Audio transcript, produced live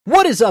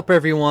What is up,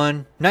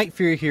 everyone?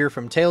 NightFury here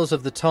from Tales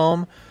of the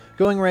Tome,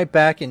 going right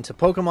back into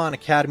Pokemon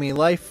Academy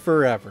Life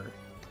Forever.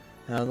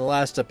 Now, in the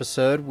last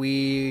episode,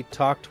 we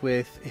talked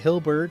with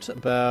Hilbert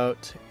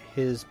about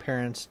his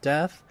parents'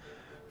 death,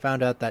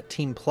 found out that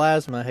Team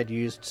Plasma had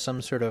used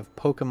some sort of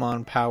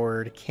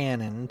Pokemon-powered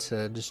cannon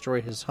to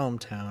destroy his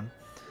hometown,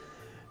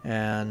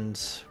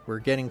 and we're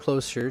getting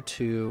closer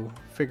to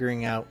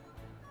figuring out,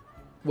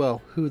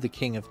 well, who the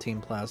king of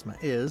Team Plasma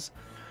is.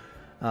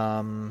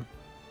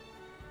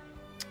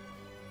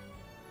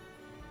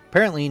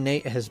 Apparently,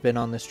 Nate has been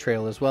on this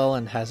trail as well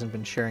and hasn't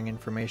been sharing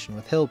information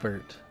with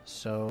Hilbert,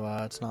 so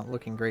it's not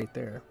looking great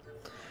there.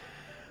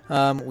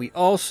 We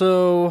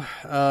also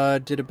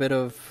did a bit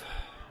of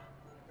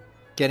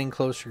getting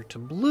closer to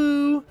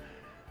Blue.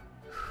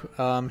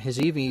 His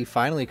Eevee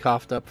finally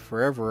coughed up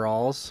for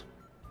Everalls.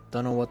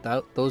 Don't know what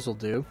those will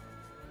do.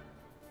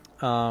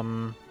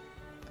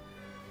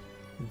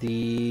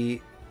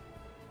 The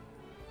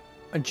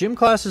gym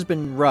class has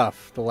been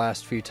rough the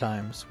last few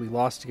times. We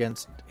lost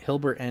against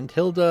Hilbert and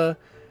Hilda,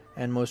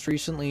 and most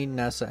recently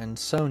Nessa and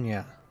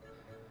Sonia.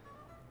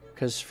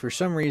 Because for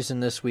some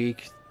reason this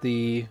week,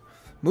 the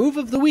move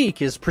of the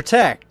week is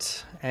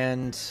Protect,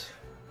 and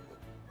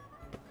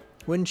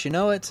wouldn't you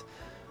know it,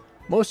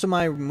 most of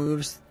my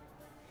moves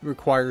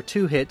require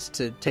 2 hits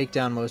to take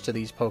down most of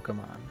these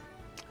Pokemon.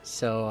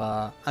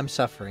 So I'm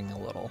suffering a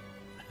little.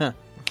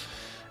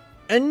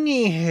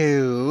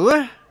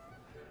 Anywho,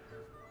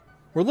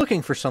 we're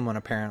looking for someone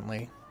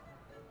apparently.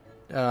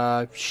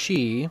 Don't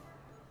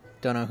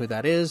know who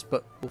that is,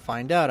 but we'll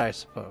find out, I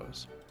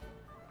suppose.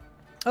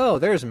 Oh,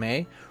 there's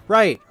May.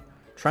 Right.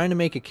 Trying to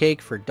make a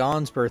cake for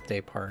Dawn's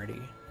birthday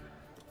party.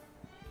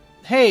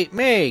 Hey,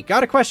 May,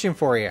 got a question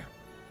for you.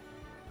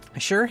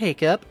 Sure,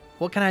 Hiccup.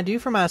 What can I do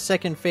for my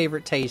second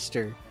favorite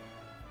taster?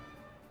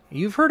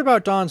 You've heard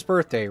about Dawn's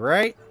birthday,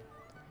 right?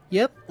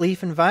 Yep,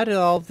 Leaf invited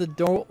all of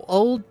the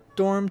old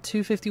Dorm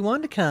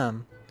 251 to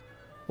come.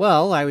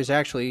 Well, I was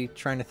actually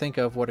trying to think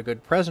of what a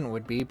good present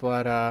would be,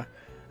 but I'm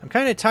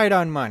kind of tight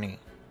on money.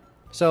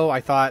 So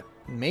I thought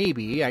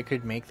maybe I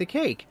could make the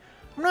cake.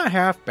 I'm not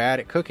half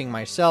bad at cooking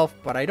myself,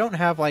 but I don't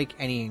have like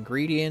any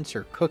ingredients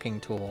or cooking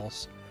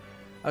tools.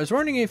 I was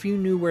wondering if you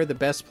knew where the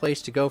best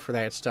place to go for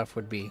that stuff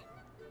would be.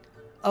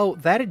 Oh,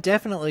 that'd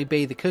definitely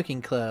be the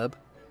cooking club.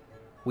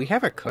 We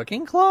have a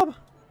cooking club?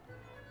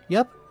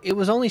 Yep, it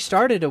was only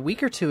started a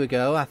week or 2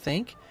 ago, I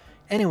think.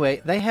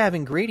 Anyway, they have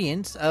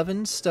ingredients,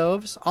 ovens,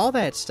 stoves, all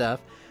that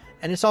stuff,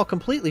 and it's all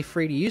completely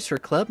free to use for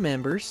club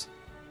members.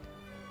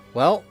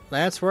 Well,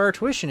 that's where our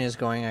tuition is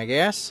going, I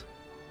guess.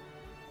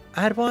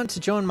 I'd want to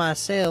join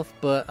myself,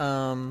 but,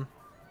 Oh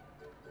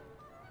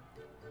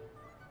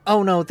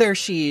no, there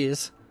she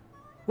is.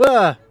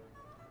 Whoa!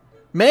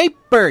 May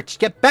Birch,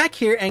 get back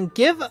here and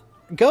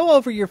go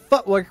over your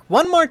footwork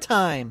one more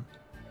time!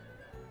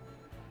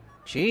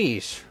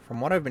 Jeez,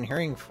 from what I've been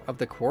hearing of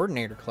the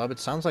Coordinator Club, it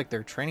sounds like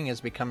their training has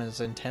become as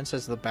intense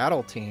as the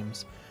battle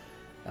teams.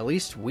 At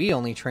least we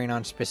only train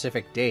on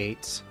specific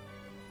dates.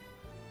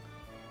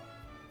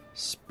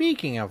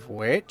 Speaking of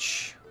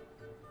which,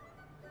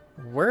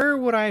 where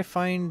would I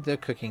find the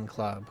cooking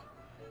club?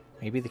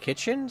 Maybe the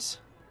kitchens?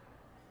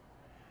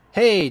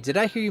 Hey, did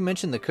I hear you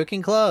mention the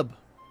cooking club?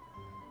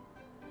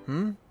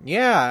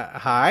 Yeah,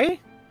 hi?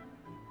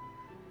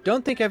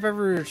 Don't think I've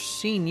ever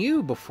seen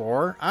you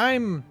before.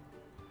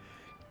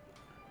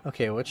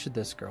 Okay, what should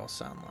this girl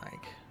sound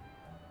like?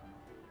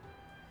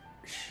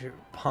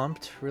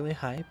 Pumped, really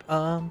hype.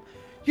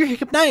 You're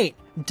Hiccup Knight!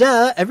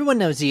 Duh, everyone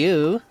knows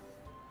you!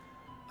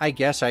 I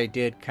guess I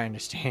did kind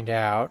of stand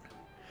out.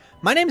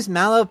 My name's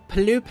Mallow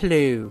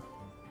Paloo,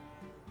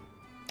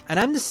 and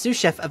I'm the sous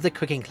chef of the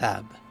cooking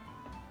club.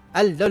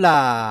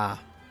 Alola!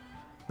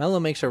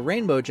 Mallow makes a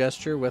rainbow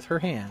gesture with her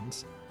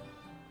hands.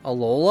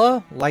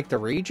 Alola? Like the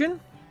region?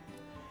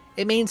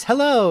 It means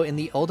hello in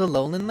the old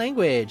Alolan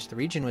language. The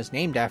region was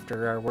named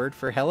after our word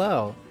for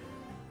hello.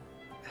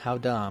 How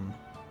dumb.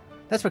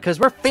 That's because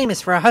we're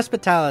famous for our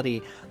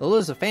hospitality.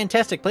 Alola's a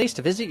fantastic place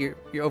to visit your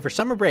over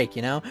summer break,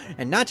 you know,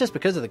 and not just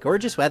because of the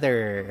gorgeous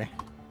weather.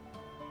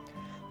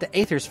 The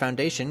Aethers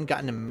Foundation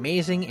got an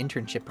amazing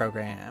internship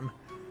program.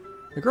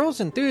 The girl's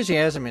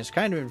enthusiasm is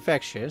kind of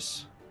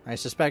infectious. I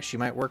suspect she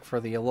might work for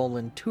the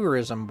Alolan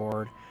Tourism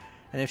Board,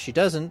 and if she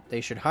doesn't, they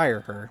should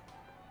hire her.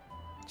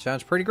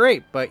 Sounds pretty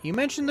great, but you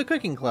mentioned the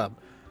cooking club.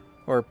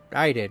 Or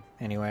I did,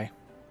 anyway.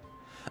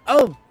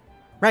 Oh,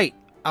 right.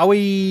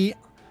 Owie!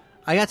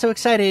 I got so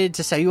excited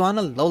to say you on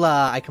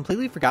Alola, I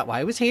completely forgot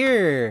why I was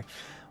here.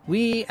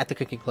 We, at the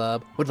cooking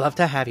club, would love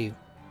to have you.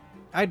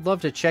 I'd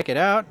love to check it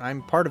out.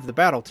 I'm part of the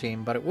battle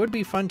team, but it would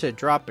be fun to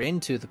drop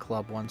into the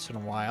club once in a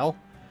while.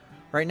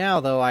 Right now,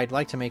 though, I'd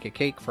like to make a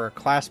cake for a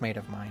classmate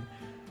of mine,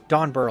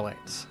 Dawn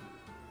Burlitz.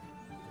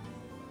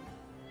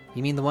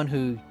 You mean the one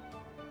who...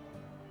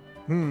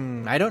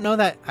 I don't know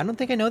that. I don't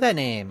think I know that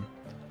name.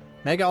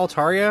 Mega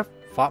Altaria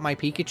fought my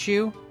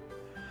Pikachu?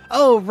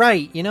 Oh,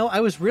 right. You know, I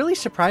was really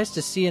surprised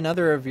to see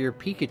another of your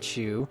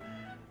Pikachu.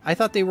 I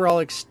thought they were all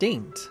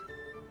extinct.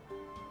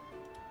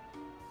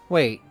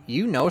 Wait,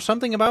 you know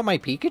something about my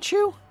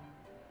Pikachu?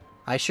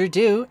 I sure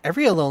do.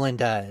 Every Alolan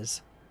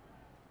does.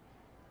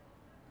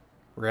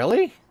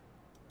 Really?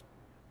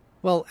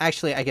 Well,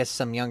 actually, I guess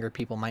some younger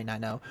people might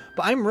not know,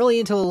 but I'm really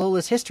into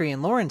Alola's history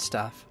and lore and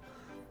stuff.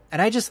 And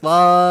I just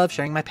love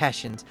sharing my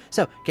passions.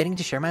 So, getting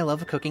to share my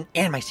love of cooking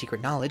and my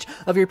secret knowledge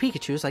of your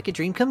Pikachu is like a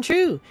dream come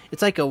true.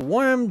 It's like a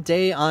warm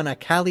day on a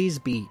Cali's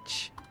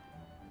beach.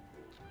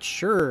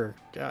 Sure.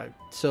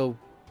 So,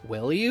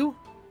 will you?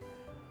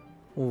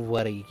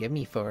 What do you give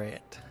me for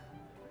it?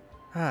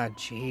 Ah,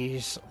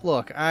 jeez.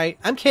 Look,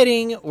 I'm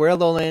kidding. We're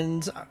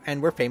Alolans,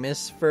 and we're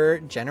famous for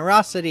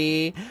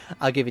generosity.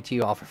 I'll give it to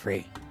you all for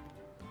free.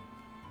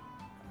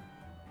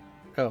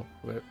 Oh,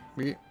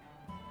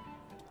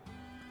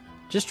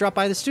 just drop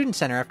by the student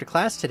center after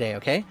class today,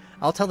 okay?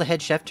 I'll tell the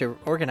head chef to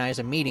organize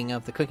a meeting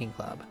of the cooking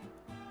club.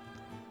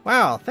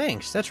 Wow,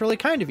 thanks. That's really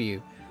kind of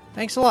you.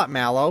 Thanks a lot,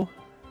 Mallow.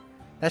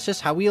 That's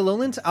just how we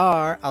Alolans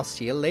are. I'll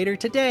see you later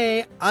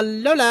today.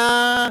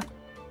 Alola!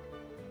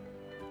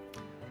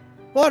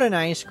 What a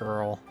nice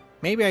girl.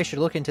 Maybe I should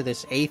look into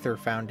this Aether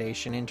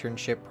Foundation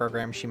internship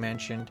program she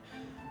mentioned.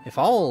 If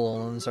all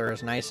Alolans are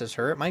as nice as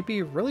her, it might be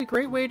a really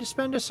great way to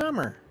spend a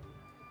summer.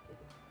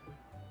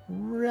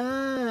 Right.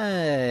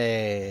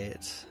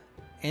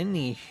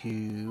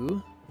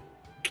 Anywho.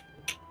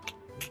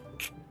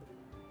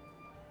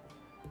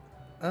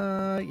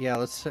 Yeah,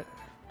 let's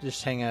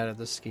just hang out at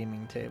the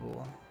scheming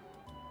table.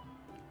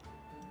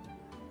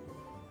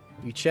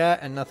 You chat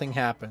and nothing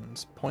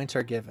happens. Points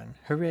are given.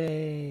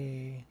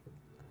 Hooray!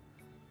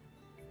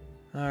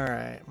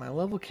 Alright, my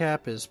level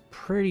cap is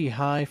pretty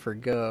high for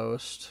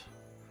Ghost.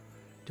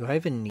 Do I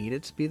even need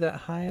it to be that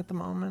high at the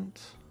moment?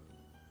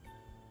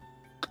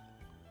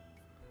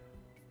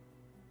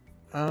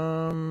 I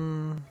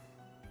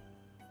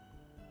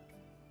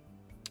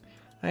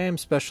am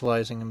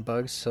specializing in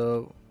bugs,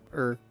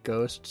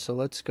 Ghost, so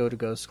let's go to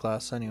Ghost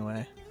class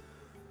anyway.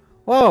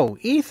 Whoa,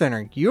 Ethan,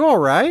 are you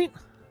alright?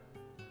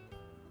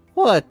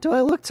 What, do I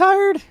look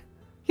tired?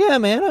 Yeah,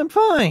 man, I'm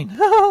fine.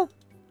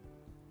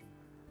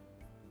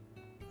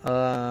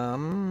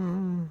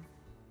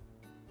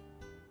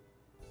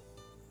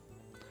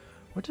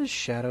 What does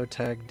Shadow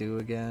Tag do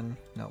again?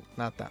 No,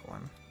 not that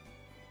one.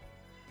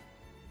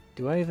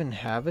 Do I even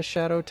have a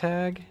Shadow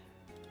Tag?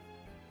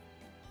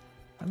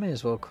 I may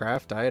as well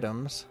craft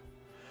items.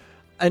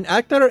 An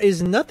actor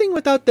is nothing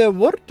without their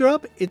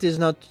wardrobe. Is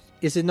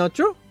it not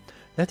true?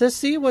 Let us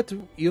see what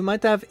you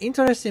might have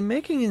interest in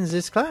making in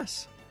this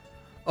class.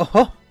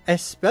 Oh, a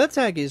spell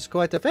tag is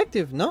quite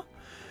effective, no?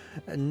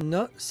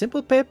 No,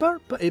 simple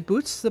paper, but it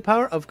boosts the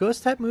power of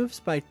ghost type moves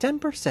by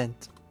 10%.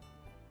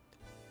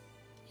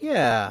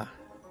 Yeah.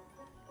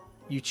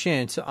 You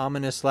chant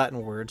ominous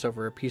Latin words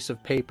over a piece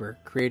of paper,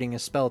 creating a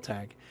spell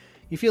tag.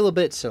 You feel a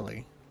bit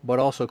silly, but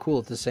also cool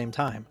at the same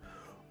time.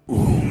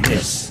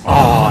 Unis,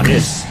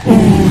 honest,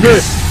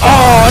 unis,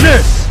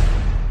 honest!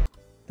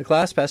 The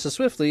class passes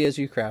swiftly as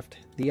you craft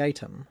the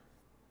item.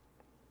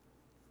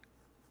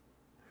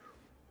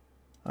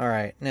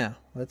 Alright, now,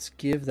 let's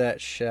give that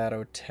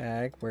shadow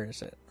tag. Where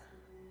is it?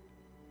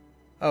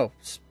 Oh,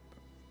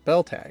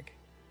 spell tag.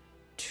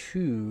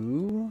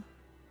 To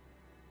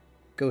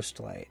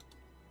Ghostlight.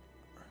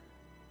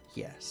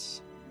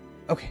 Yes.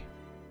 Okay,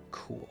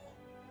 cool.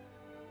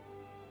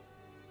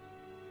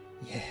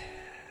 Yeah.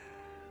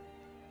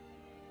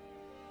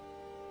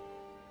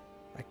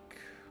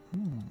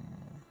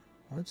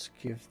 Let's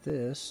give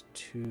this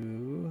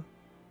to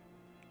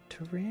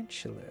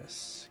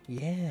Tarantulas.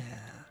 Yeah.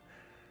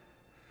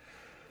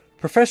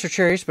 Professor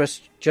Cherry's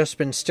just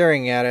been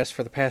staring at us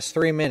for the past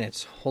 3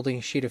 minutes, holding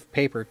a sheet of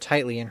paper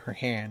tightly in her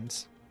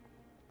hands.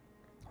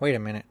 Wait a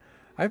minute.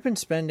 I've been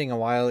spending a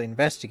while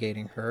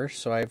investigating her,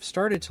 so I've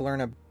started to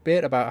learn a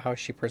bit about how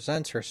she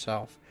presents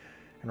herself.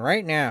 And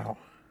right now,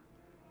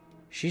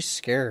 she's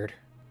scared.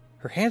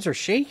 Her hands are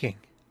shaking.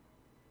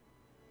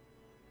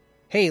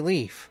 Hey,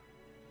 Leaf.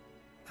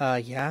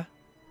 Yeah?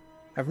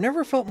 I've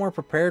never felt more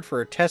prepared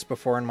for a test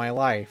before in my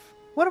life.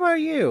 What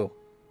about you?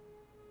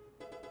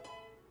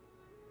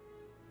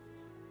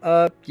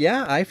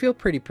 Yeah, I feel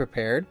pretty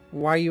prepared.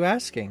 Why are you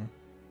asking?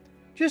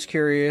 Just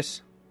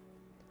curious.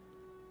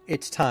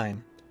 It's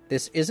time.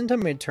 This isn't a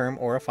midterm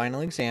or a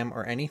final exam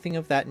or anything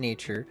of that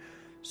nature,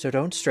 so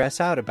don't stress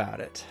out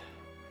about it.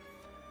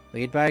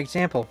 Lead by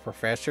example,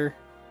 Professor.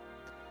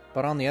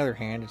 But on the other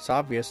hand, it's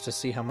obvious to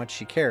see how much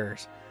she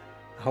cares.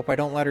 I hope I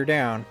don't let her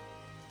down.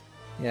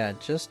 Yeah,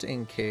 just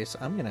in case,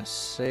 I'm gonna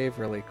save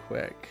really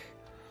quick.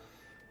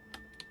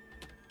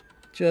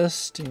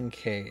 Just in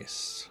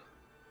case.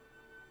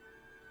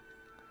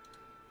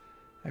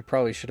 I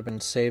probably should have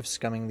been save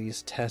scumming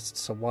these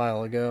tests a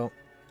while ago.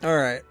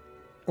 Alright.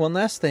 One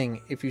last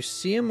thing. If you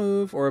see a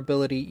move or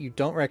ability you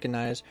don't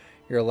recognize,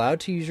 you're allowed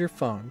to use your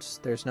phones.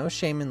 There's no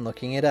shame in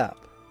looking it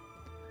up.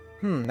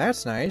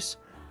 That's nice.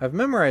 I've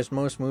memorized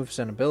most moves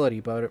and ability,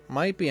 but it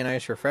might be a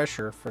nice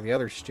refresher for the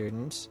other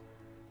students.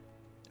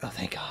 Oh,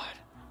 thank God.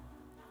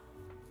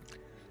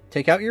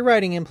 Take out your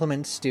writing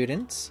implements,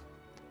 students.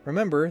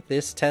 Remember,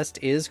 this test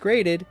is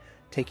graded.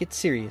 Take it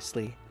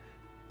seriously.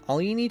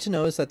 All you need to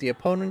know is that the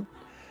opponent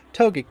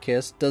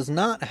Togekiss does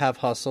not have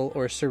hustle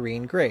or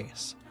serene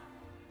grace.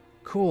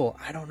 Cool,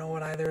 I don't know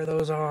what either of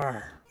those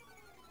are.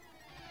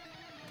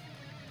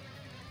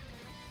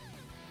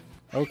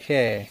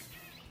 Okay.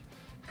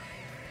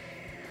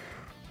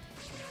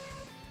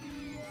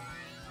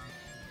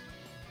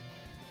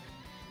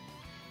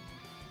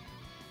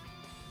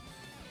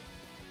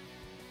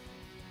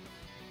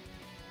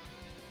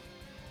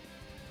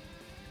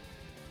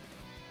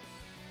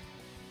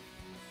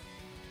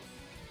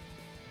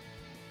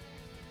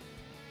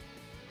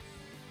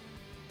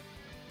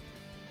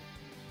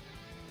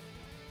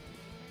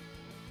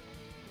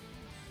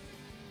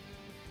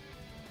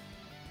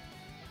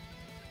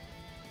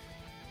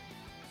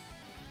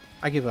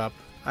 I give up.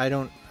 I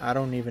don't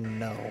even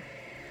know.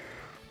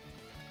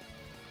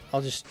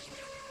 I'll just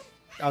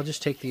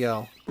take the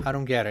L. I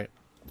don't get it.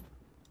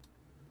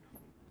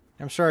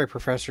 I'm sorry,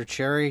 Professor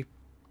Cherry.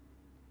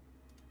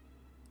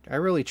 I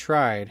really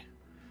tried.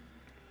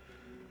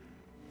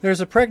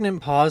 There's a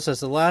pregnant pause as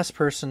the last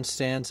person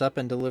stands up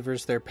and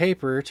delivers their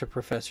paper to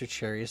Professor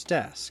Cherry's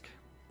desk.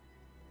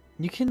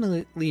 You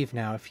can leave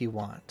now if you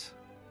want.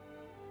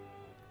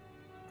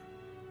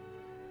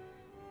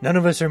 None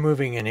of us are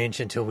moving an inch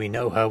until we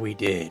know how we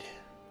did.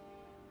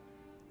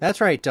 That's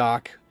right,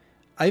 Doc.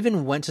 I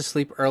even went to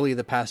sleep early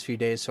the past few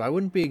days so I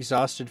wouldn't be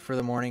exhausted for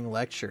the morning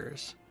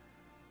lectures.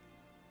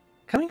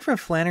 Coming from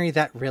Flannery,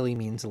 that really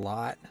means a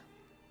lot.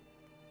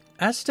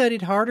 I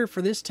studied harder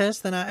for this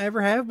test than I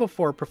ever have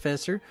before,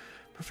 Professor.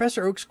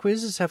 Professor Oak's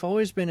quizzes have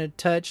always been a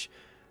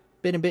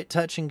bit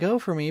touch and go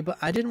for me, but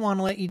I didn't want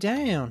to let you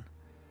down.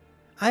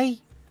 I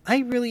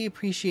really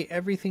appreciate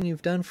everything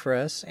you've done for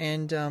us,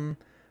 and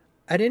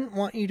I didn't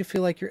want you to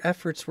feel like your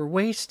efforts were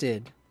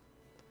wasted.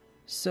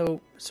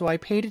 So I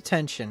paid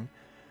attention.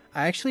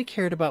 I actually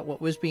cared about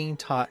what was being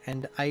taught,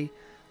 and I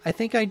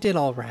think I did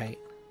all right.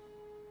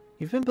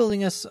 You've been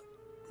building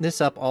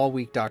this up all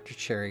week, Dr.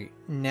 Cherry.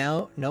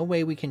 Now, no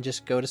way we can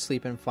just go to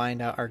sleep and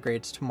find out our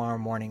grades tomorrow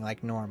morning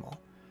like normal.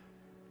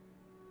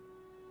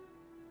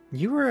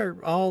 You are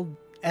all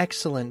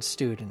excellent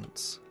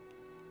students.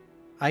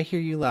 I hear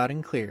you loud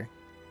and clear.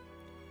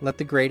 Let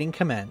the grading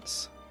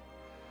commence.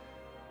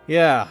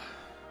 Yeah.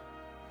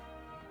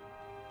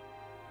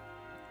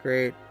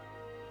 Great.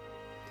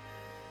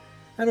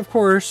 And of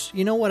course,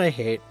 you know what I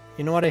hate?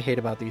 You know what I hate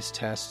about these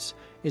tests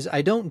is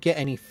I don't get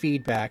any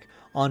feedback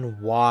on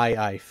why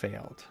I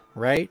failed,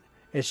 right?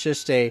 It's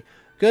just a,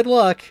 good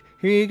luck,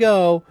 here you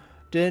go,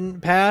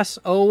 didn't pass,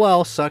 oh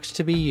well, sucks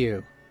to be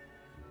you.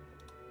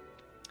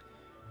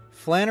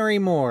 Flannery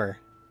Moore,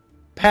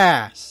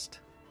 passed.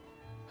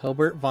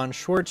 Hilbert von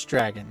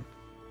Schwartzdragon,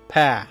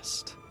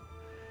 passed.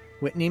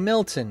 Whitney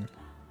Milton,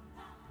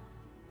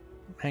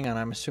 hang on,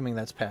 I'm assuming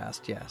that's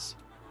passed, yes.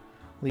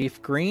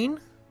 Leaf Green,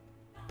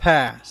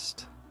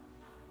 passed.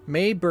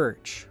 May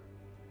Birch,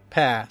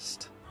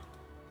 passed.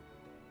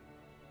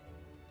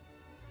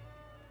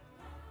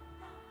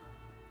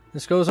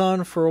 This goes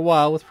on for a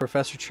while with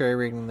Professor Cherry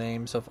reading the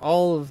names of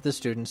all of the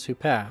students who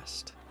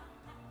passed.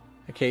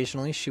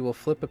 Occasionally she will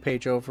flip a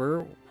page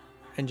over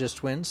and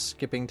just wince,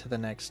 skipping to the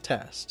next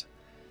test.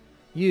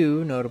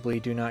 You, notably,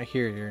 do not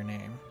hear your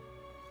name.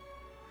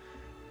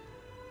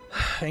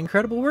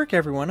 Incredible work,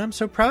 everyone. I'm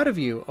so proud of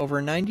you.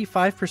 Over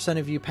 95%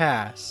 of you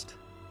passed.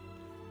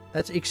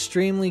 That's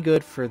extremely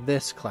good for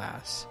this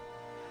class.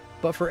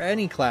 But for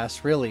any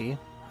class, really.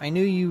 I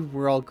knew you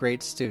were all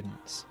great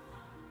students.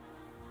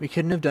 We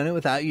couldn't have done it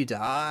without you,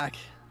 Doc.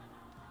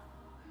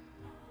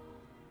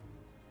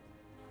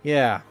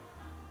 Yeah.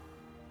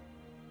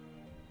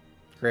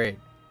 Great.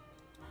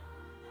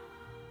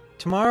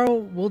 Tomorrow,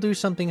 we'll do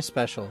something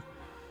special.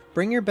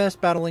 Bring your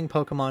best battling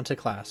Pokemon to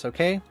class,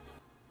 okay?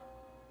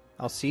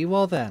 I'll see you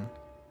all then.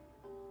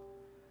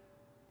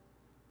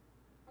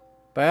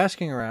 By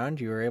asking around,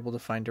 you are able to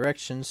find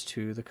directions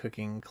to the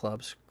cooking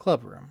club's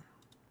club room.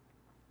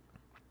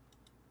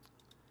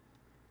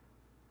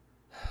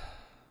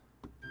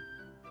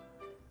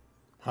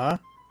 Huh?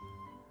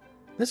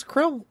 This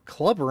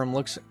club room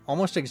looks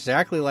almost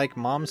exactly like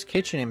Mom's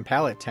kitchen in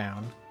Pallet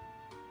Town.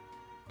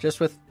 Just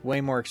with way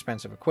more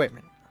expensive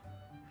equipment.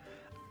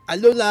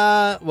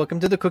 Alola! Welcome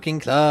to the cooking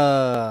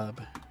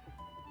club.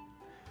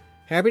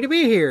 Happy to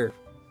be here.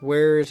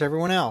 Where's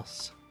everyone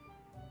else?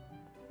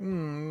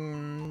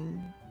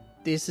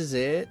 This is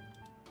it?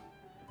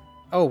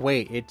 Oh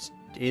wait,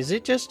 is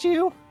it just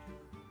you?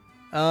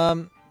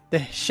 The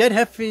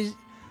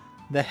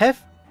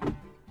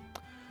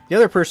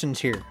other person's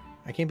here.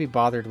 I can't be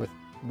bothered with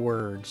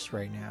words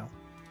right now.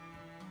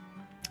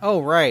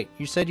 Oh right,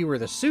 you said you were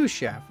the sous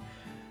chef.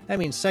 That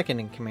means second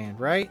in command,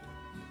 right?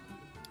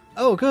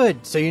 Oh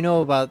good, so you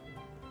know about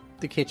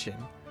the kitchen.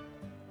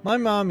 My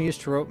mom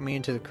used to rope me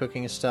into the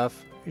cooking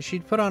stuff.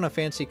 She'd put on a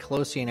fancy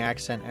Colossian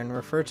accent and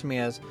refer to me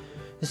as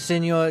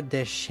Senor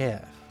de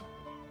Chef.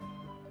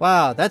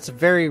 Wow, that's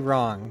very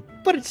wrong,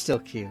 but it's still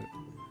cute.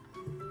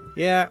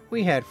 Yeah,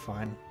 we had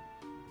fun.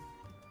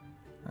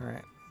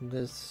 Alright,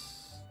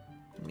 this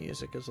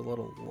music is a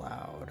little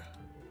loud.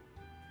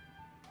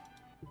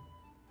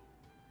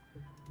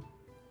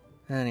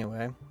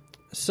 Anyway,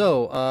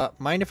 so,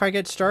 mind if I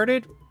get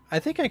started? I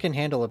think I can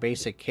handle a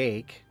basic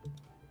cake.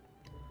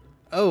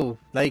 Oh,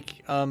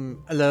 like,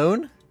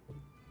 alone?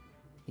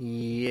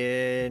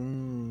 Yeah,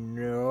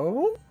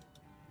 no?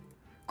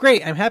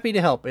 Great, I'm happy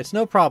to help. It's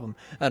no problem.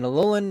 An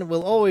Alolan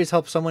will always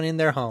help someone in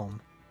their home.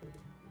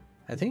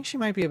 I think she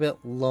might be a bit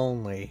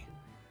lonely.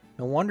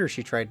 No wonder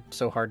she tried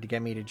so hard to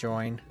get me to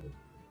join.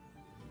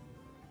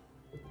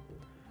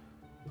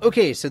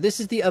 Okay, so this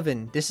is the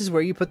oven. This is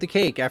where you put the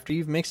cake after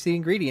you've mixed the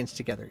ingredients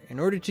together. In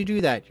order to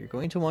do that, you're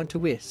going to want to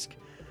whisk.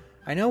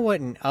 I know what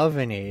an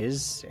oven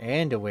is,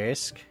 and a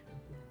whisk.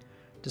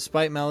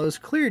 Despite Mallow's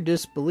clear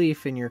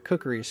disbelief in your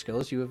cookery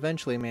skills, you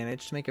eventually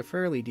managed to make a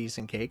fairly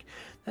decent cake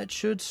that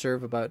should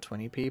serve about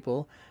 20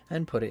 people,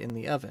 and put it in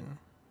the oven.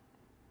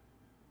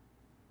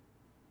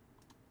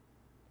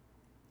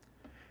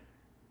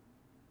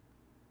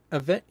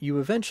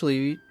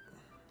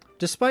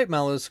 Despite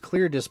Mallow's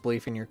clear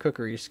disbelief in your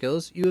cookery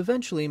skills, you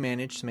eventually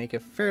managed to make a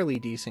fairly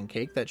decent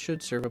cake that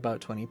should serve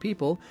about 20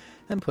 people,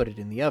 and put it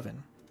in the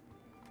oven.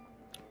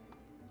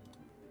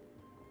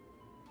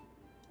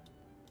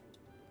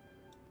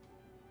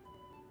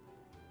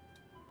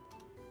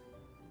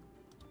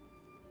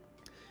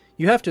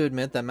 You have to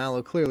admit that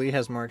Mallow clearly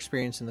has more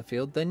experience in the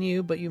field than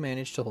you, but you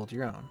managed to hold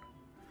your own.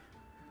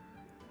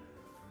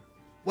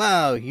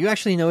 Wow, you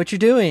actually know what you're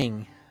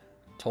doing!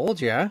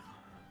 Told ya.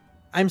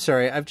 I'm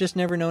sorry, I've just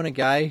never known a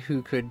guy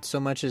who could so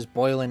much as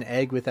boil an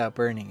egg without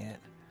burning it.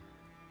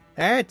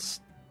 That's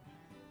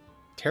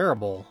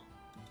terrible.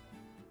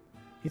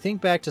 You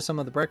think back to some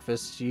of the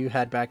breakfasts you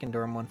had back in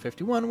Dorm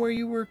 151, where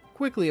you were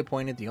quickly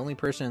appointed the only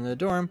person in the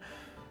dorm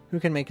who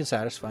can make a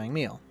satisfying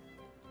meal.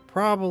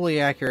 Probably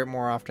accurate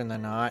more often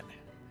than not.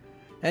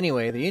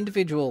 Anyway, the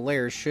individual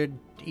layers should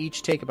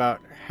each take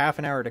about half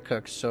an hour to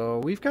cook, so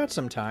we've got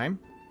some time.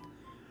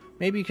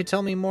 Maybe you could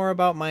tell me more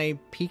about my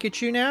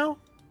Pikachu now?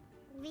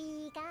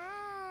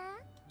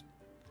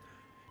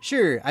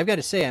 Sure, I've got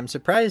to say, I'm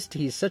surprised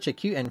he's such a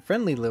cute and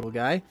friendly little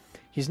guy.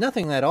 He's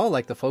nothing at all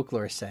like the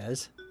folklore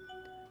says.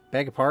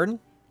 Beg your pardon?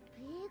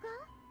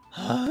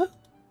 Huh?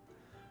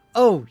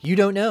 Oh, you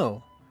don't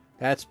know.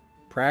 That's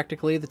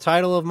practically the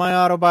title of my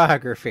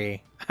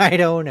autobiography. I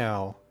don't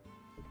know.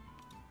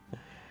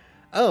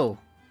 Oh.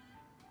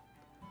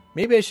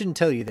 Maybe I shouldn't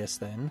tell you this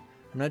then.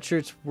 I'm not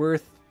sure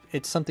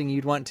it's something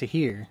you'd want to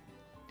hear.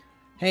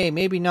 Hey,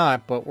 maybe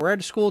not, but we're at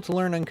a school to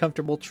learn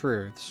uncomfortable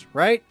truths,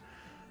 right?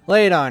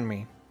 Lay it on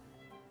me.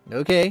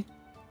 Okay.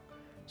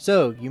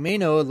 So, you may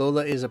know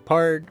Alola is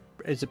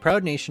a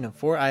proud nation of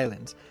 4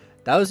 islands.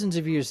 Thousands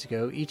of years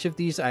ago, each of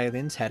these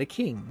islands had a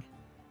king.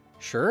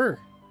 Sure.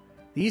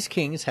 These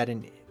kings had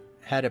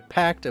a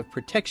pact of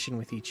protection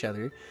with each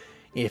other.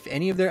 If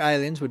any of their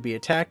islands would be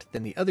attacked,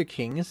 then the other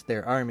kings,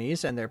 their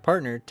armies, and their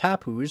partner,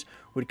 Tapus,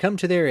 would come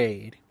to their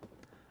aid.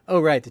 Oh,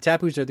 right, the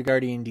Tapus are the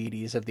guardian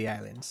deities of the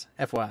islands.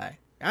 FYI.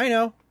 I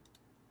know.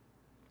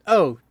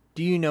 Oh,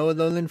 do you know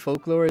Alolan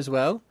folklore as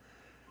well?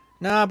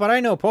 Nah, but I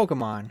know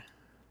Pokemon.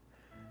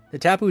 The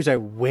Tapus are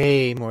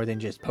way more than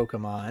just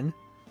Pokemon.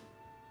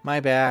 My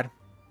bad.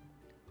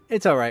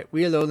 It's alright,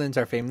 we Alolans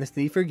are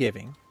famously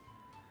forgiving.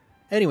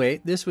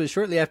 Anyway, this was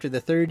shortly after the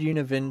Third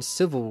Univin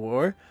Civil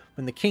War,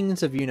 when the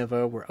kings of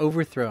Unova were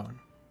overthrown.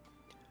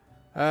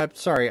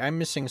 Sorry, I'm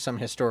missing some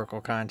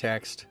historical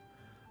context.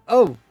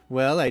 Oh,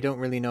 well, I don't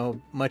really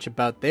know much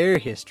about their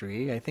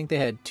history. I think they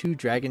had 2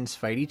 dragons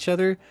fight each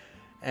other,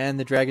 and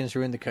the dragons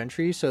ruined the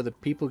country, so the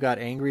people got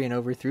angry and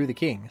overthrew the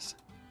kings.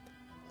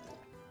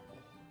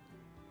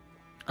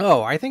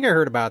 Oh, I think I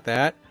heard about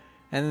that.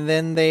 And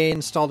then they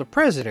installed a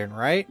president,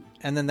 right?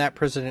 And then that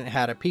president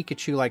had a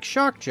Pikachu like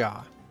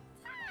Shockjaw.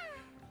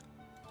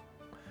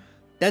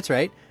 That's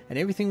right, and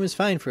everything was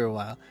fine for a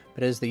while,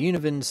 but as the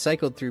Univins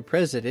cycled through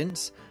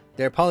presidents,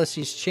 their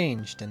policies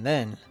changed, and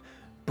then,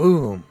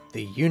 boom,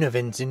 the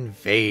Univins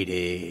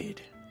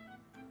invaded.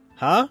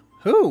 Huh?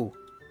 Who?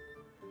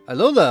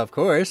 Alola, of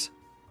course.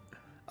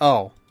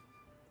 Oh.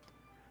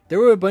 There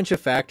were a bunch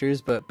of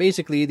factors, but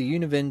basically the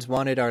Univins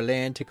wanted our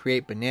land to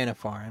create banana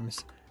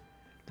farms.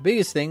 The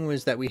biggest thing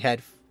was that we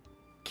had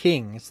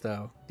kings,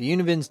 though. The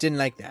Univins didn't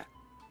like that.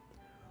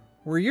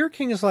 Were your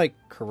kings, like,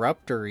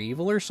 corrupt or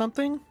evil or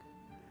something?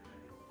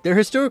 They're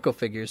historical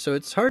figures, so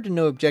it's hard to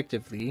know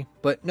objectively,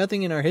 but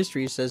nothing in our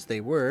history says they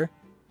were.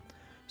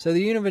 So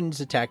the Univins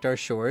attacked our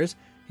shores,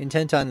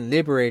 intent on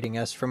liberating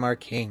us from our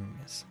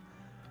kings.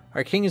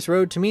 Our kings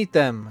rode to meet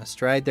them,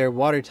 astride their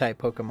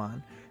water-type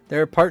Pokemon,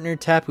 their partner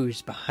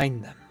Tapus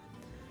behind them.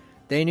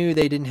 They knew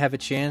they didn't have a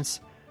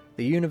chance.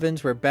 The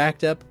Univins were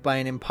backed up by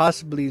an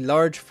impossibly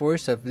large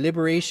force of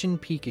Liberization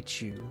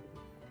Pikachus.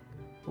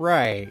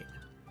 Right.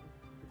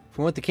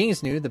 From what the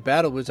kings knew, the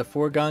battle was a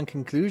foregone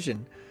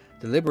conclusion.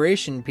 The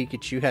Liberation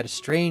Pikachu had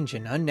strange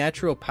and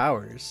unnatural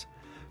powers.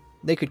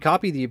 They could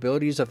copy the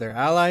abilities of their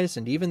allies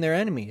and even their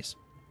enemies.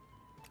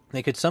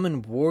 They could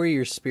summon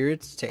warrior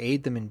spirits to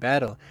aid them in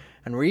battle,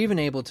 and were even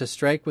able to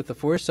strike with the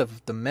force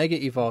of the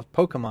mega-evolved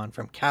Pokemon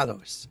from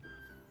Kalos.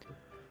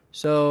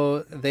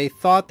 So, they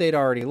thought they'd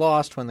already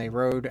lost when they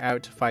rode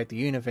out to fight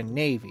the Univin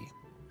Navy.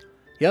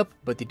 Yup,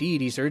 but the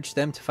deities urged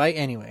them to fight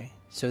anyway,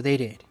 so they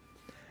did.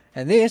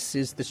 And this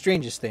is the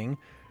strangest thing.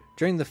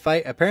 During the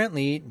fight,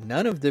 apparently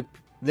none of the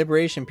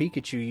Liberation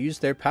Pikachu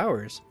used their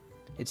powers.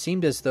 It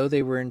seemed as though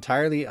they were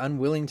entirely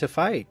unwilling to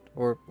fight,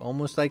 or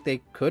almost like they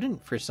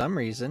couldn't for some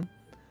reason.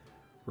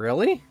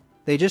 Really?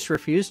 They just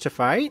refused to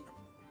fight?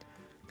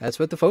 That's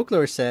what the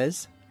folklore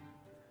says.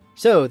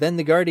 So, then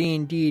the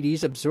guardian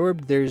deities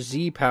absorbed their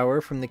Z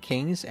power from the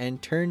kings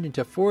and turned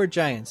into 4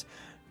 giants,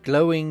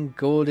 glowing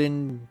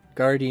golden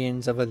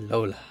guardians of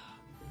Alola.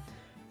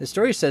 The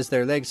story says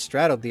their legs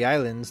straddled the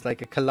islands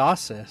like a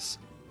colossus.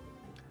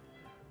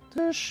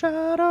 The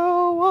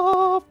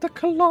shadow of the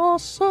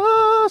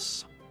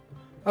colossus!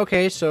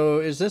 Okay, so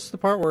is this the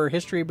part where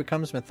history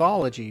becomes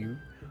mythology?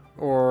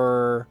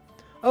 Or...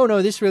 oh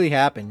no, this really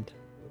happened.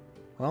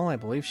 Well, I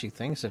believe she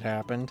thinks it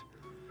happened.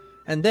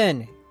 And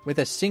then, with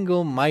a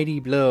single mighty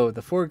blow,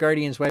 the 4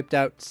 guardians wiped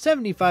out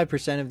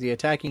 75% of the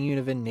attacking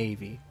Univin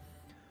Navy.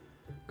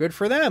 Good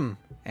for them!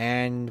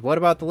 And what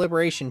about the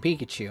Liberation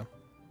Pikachu?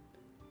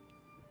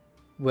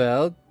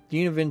 Well,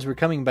 the Univins were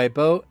coming by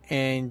boat,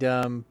 and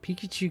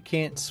Pikachu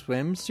can't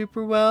swim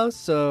super well,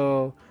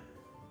 so...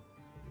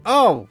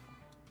 oh!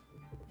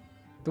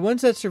 The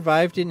ones that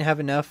survived didn't have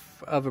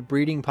enough of a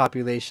breeding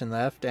population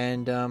left,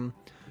 and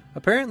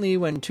apparently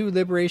when 2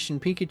 Liberation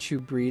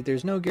Pikachu breed,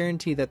 there's no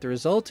guarantee that the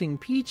resulting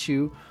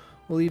Pichu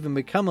will even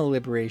become a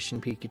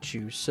Liberation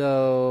Pikachu,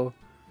 so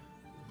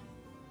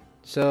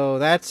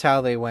that's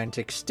how they went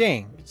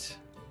extinct.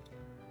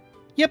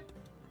 Yep.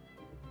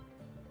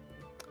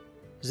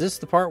 Is this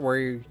the part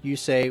where you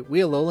say,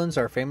 we Alolans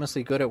are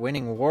famously good at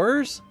winning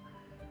wars?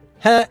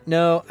 Heh,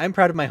 no, I'm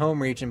proud of my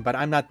home region, but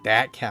I'm not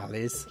that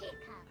callous.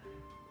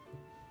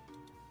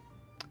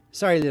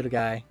 Sorry, little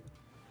guy.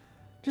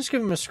 Just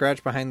give him a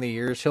scratch behind the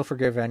ears. He'll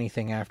forgive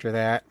anything after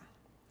that.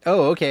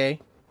 Oh, okay.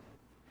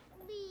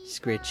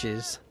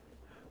 Scritches.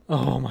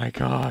 Oh my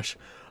gosh.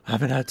 I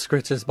haven't had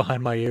scritches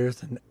behind my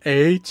ears in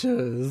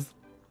ages.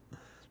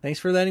 Thanks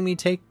for letting me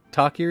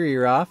talk your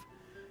ear off.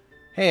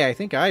 Hey, I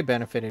think I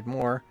benefited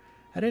more.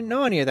 I didn't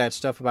know any of that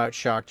stuff about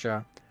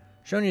Shockjaw.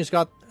 Sonia's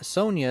got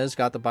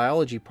the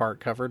biology part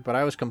covered, but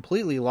I was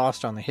completely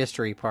lost on the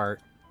history part.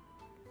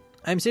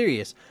 I'm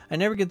serious. I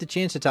never get the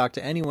chance to talk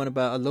to anyone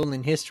about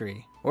Alolan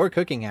history. Or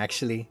cooking,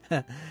 actually.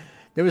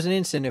 There was an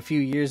incident a few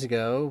years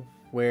ago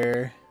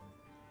where...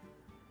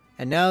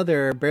 and now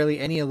there are barely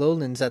any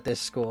Alolans at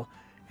this school,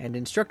 and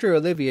Instructor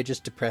Olivia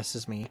just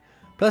depresses me.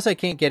 Plus I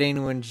can't get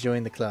anyone to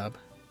join the club.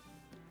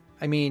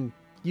 I mean,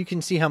 you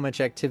can see how much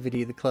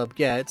activity the club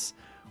gets.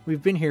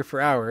 We've been here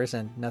for hours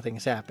and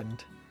nothing's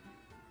happened.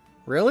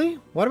 Really?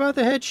 What about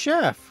the head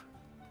chef?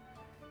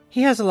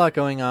 He has a lot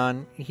going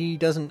on. He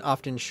doesn't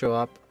often show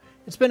up.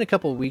 It's been a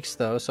couple weeks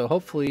though, so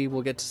hopefully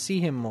we'll get to see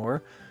him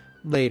more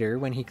later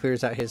when he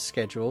clears out his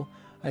schedule.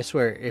 I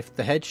swear, if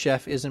the head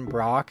chef isn't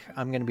Brock,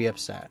 I'm going to be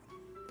upset.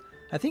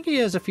 I think he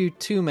has a few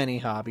too many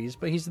hobbies,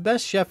 but he's the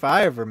best chef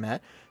I ever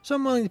met, so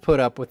I'm willing to put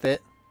up with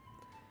it.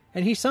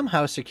 And he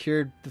somehow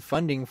secured the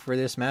funding for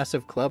this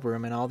massive club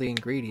room and all the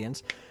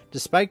ingredients,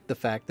 despite the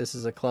fact this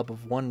is a club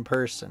of 1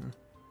 person.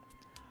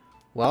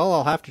 Well,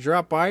 I'll have to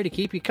drop by to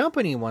keep you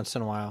company once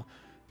in a while.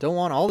 Don't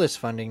want all this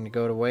funding to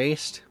go to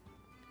waste.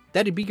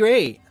 That'd be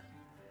great.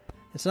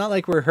 It's not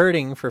like we're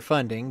hurting for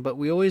funding, but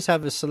we always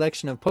have a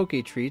selection of poke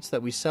treats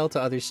that we sell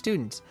to other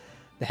students.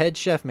 The head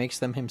chef makes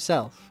them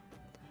himself.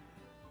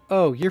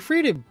 Oh, you're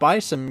free to buy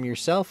some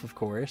yourself, of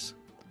course.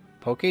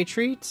 Poke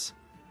treats?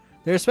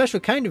 They're a special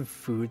kind of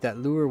food that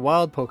lure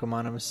wild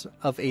Pokemon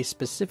of a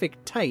specific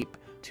type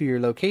to your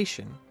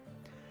location.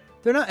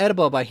 They're not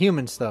edible by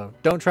humans, though.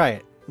 Don't try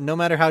it, no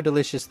matter how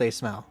delicious they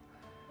smell.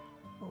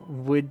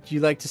 Would you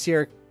like to see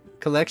our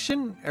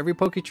collection? Every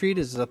poke treat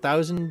is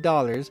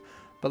 $1,000,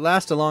 but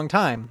lasts a long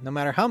time, no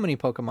matter how many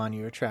Pokemon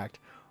you attract,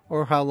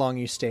 or how long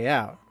you stay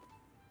out.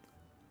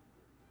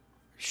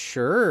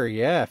 Sure,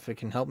 yeah, if it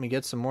can help me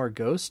get some more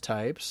ghost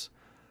types.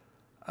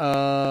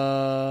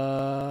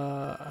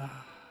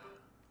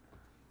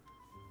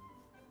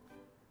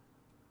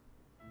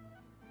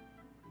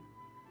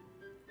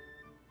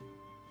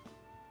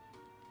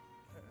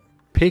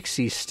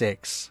 Pixie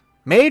sticks.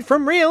 Made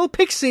from real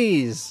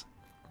pixies!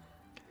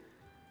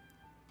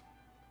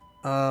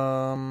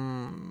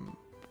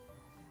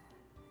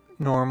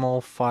 Normal,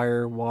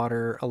 fire,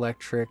 water,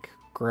 electric,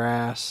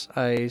 grass,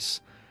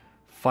 ice,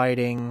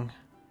 fighting,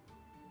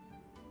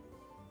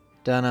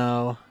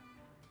 dunno,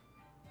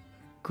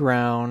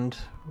 ground,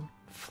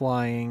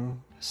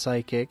 flying,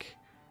 psychic,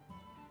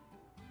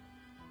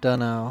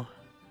 dunno,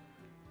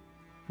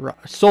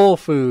 soul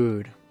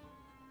food.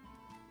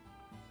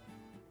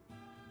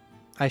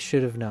 I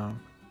should have known.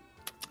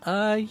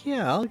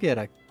 Yeah, I'll get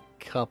a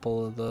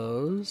couple of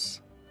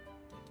those.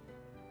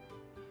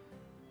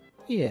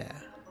 Yeah.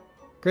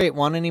 Great,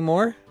 want any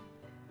more?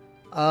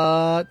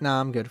 Nah,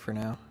 I'm good for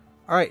now.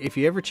 Alright, if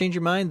you ever change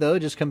your mind, though,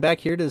 just come back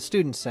here to the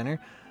Student Center.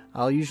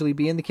 I'll usually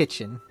be in the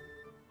kitchen.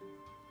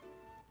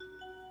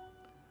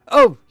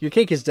 Oh, your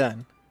cake is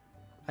done.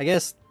 I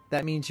guess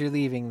that means you're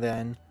leaving,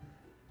 then.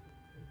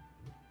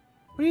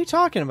 What are you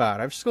talking about?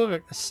 I've still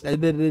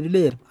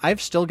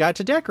got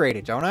to decorate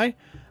it, don't I?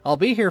 I'll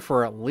be here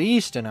for at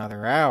least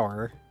another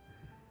hour.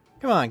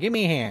 Come on, give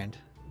me a hand.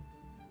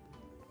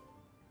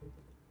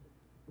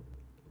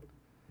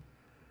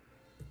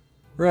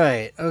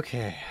 Right,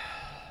 okay.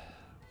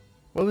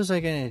 What was I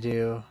gonna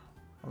do?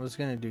 I was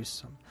gonna do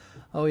some...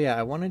 Oh yeah,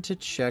 I wanted to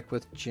check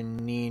with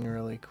Janine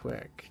really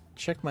quick.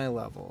 Check my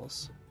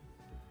levels.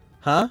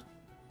 Huh?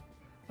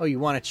 Oh, you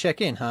want to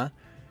check in, huh?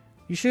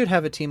 You should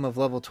have a team of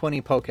level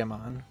 20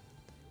 Pokemon.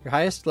 Your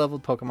highest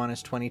leveled Pokemon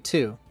is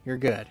 22. You're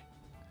good.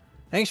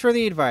 Thanks for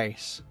the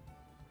advice.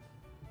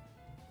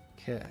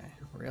 Okay,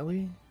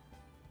 really?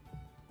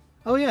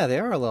 Oh yeah, they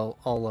are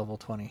all level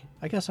 20.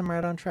 I guess I'm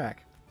right on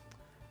track.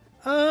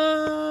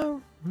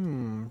 Who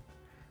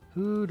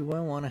do I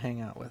want to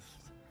hang out with?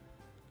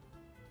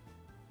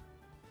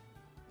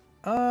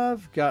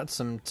 I've got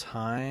some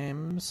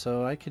time,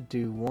 so I could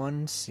do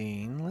one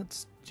scene.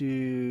 Let's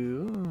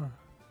do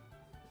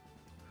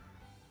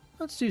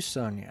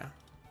Sonia.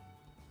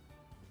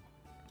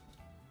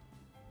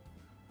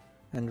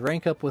 And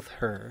rank up with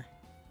her.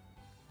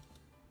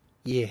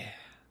 Yeah.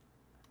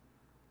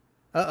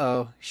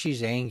 Uh-oh,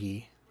 she's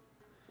angry.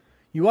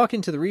 You walk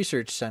into the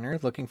research center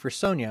looking for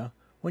Sonia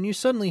when you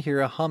suddenly hear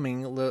her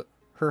humming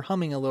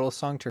a little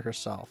song to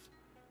herself.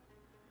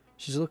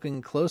 She's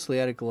looking closely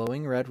at a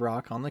glowing red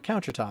rock on the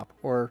countertop.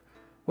 Or,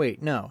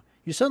 wait, no.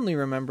 You suddenly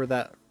remember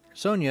that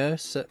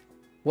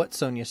what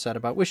Sonia said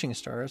about wishing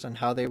stars and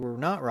how they were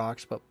not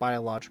rocks but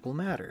biological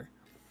matter.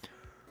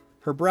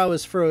 Her brow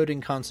is furrowed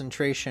in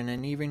concentration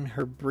and even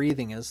her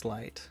breathing is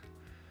light.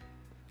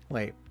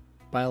 Wait,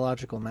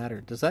 biological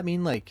matter. Does that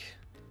mean, like,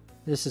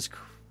 this is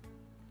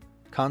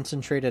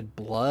concentrated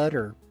blood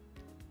or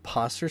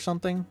pus or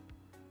something?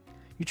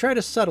 You try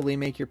to subtly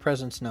make your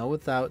presence known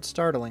without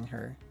startling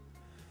her.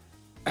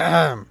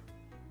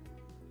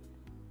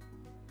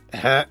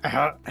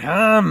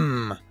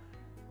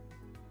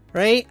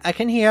 Right? I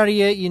can hear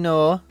you, you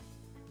know.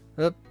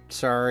 Oops,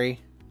 sorry.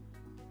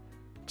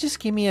 Just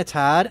give me a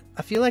tad.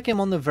 I feel like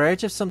I'm on the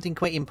verge of something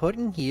quite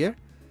important here.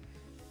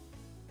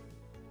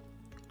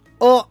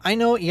 Oh, I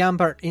know,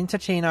 Yamper.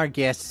 Entertain our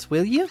guests,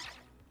 will you?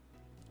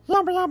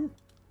 Yum yum.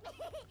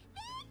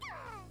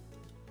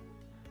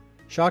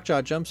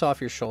 Shockjaw jumps off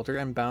your shoulder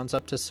and bounds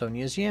up to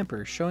Sonia's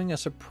Yamper, showing a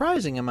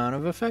surprising amount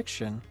of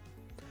affection.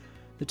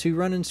 The two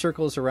run in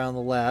circles around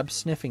the lab,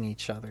 sniffing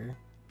each other.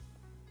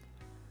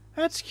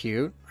 That's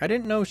cute. I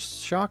didn't know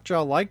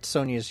Shockjaw liked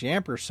Sonia's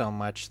Yamper so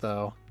much,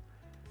 though.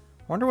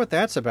 Wonder what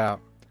that's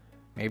about.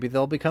 Maybe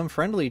they'll become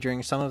friendly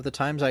during some of the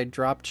times I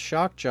dropped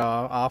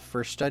Shockjaw off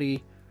for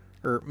study...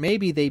 Or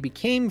maybe they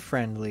became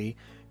friendly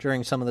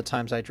during some of the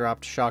times I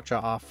dropped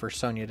Shockjaw off for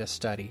Sonia to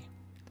study.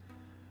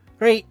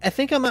 Right, I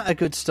think I'm at a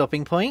good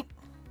stopping point.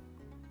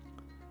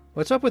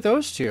 What's up with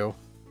those two?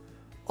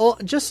 Oh,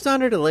 just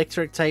standard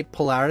electric-type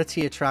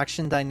polarity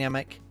attraction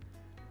dynamic.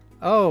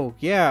 Oh,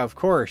 yeah, of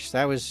course.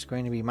 That was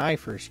going to be my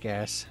first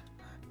guess.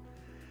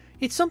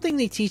 It's something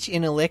they teach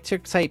in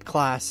electric-type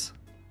class.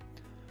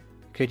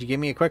 Could you give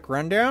me a quick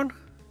rundown?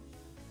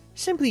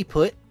 Simply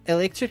put,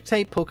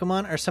 electric-type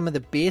Pokemon are some of the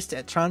best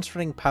at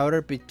transferring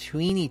power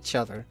between each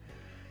other.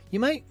 You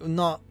might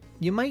know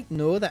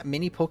that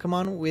many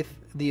Pokemon with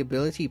the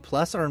ability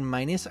plus or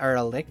minus are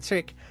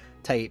electric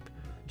type.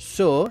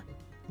 So,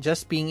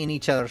 just being in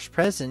each other's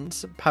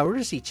presence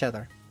powers each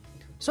other.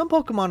 Some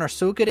Pokemon are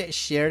so good at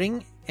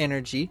sharing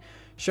energy,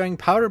 sharing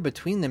power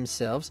between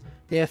themselves,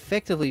 they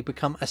effectively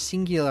become a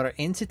singular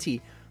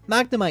entity.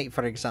 Magnemite,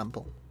 for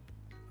example.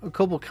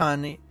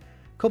 Cobblekani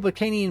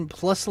and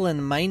Plusle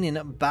and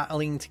Minun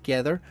battling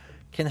together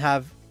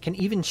can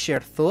even share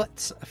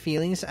thoughts,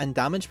 feelings, and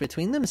damage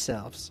between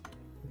themselves.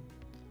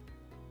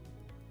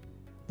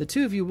 The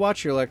two of you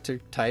watch your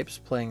electric types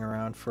playing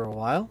around for a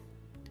while.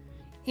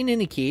 In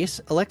any case,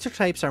 electric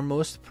types are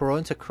most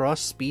prone to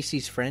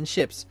cross-species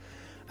friendships.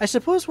 I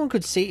suppose one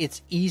could say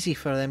it's easy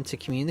for them to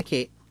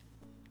communicate.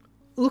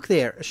 Look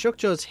there,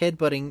 Shockjaw's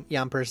headbutting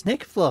Yamper's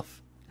neck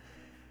fluff.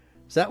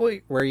 Is that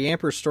where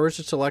Yamper stores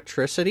its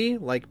electricity,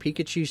 like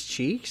Pikachu's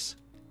cheeks?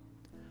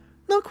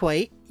 Not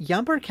quite.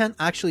 Yamper can't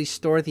actually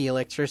store the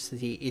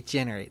electricity it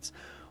generates.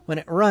 When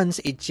it runs,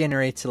 it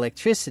generates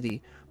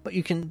electricity, but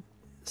you can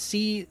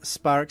see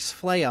sparks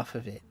fly off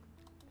of it.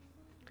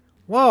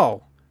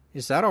 Whoa!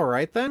 Is that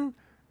alright then?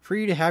 For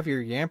you to have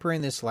your Yamper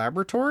in this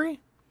laboratory?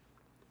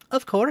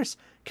 Of course.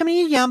 Come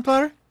here,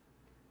 Yamper.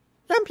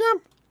 Yamp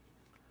yamp.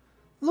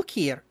 Look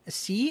here.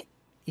 See?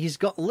 He's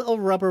got little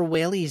rubber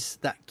wellies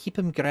that keep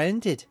him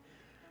grounded.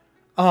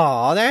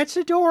 Aw, that's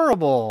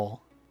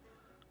adorable.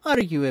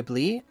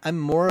 Arguably, I'm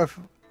more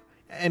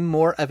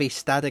of a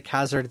static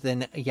hazard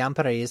than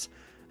Yamper is.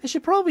 I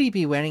should probably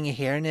be wearing a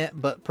hairnet,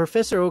 but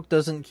Professor Oak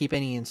doesn't keep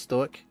any in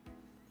stock.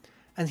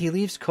 And he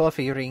leaves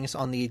coffee rings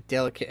on the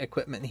delicate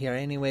equipment here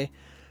anyway.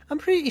 I'm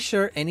pretty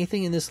sure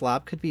anything in this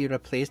lab could be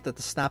replaced at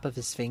the snap of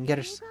his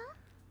fingers.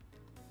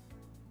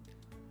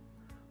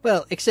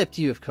 Well, except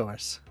you, of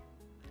course.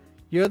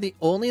 You're the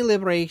only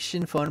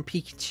Liberization form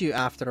Pikachu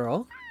after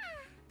all.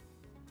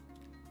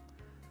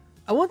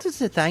 I wanted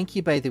to thank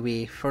you, by the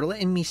way, for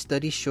letting me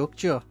study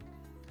Shockjaw.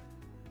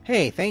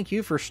 Hey, thank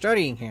you for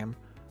studying him.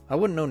 I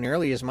wouldn't know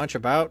nearly as much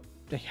about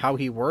how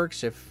he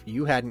works if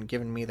you hadn't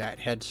given me that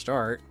head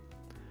start.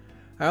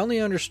 I only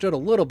understood a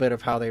little bit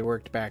of how they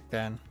worked back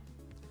then.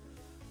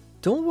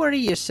 Don't worry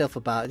yourself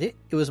about it.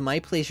 It was my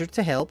pleasure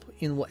to help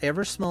in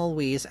whatever small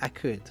ways I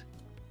could.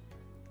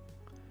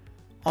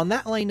 On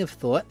that line of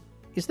thought,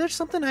 is there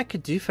something I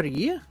could do for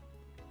you?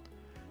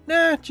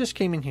 Nah, just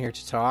came in here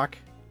to talk.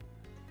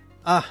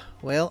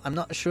 Well, I'm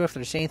not sure if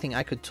there's anything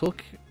I could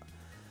talk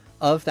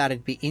of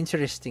that'd be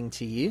interesting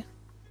to you.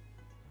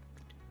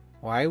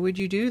 Why would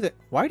you do that?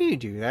 Why do you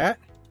do that?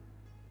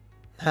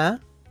 Huh?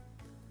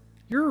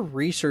 You're a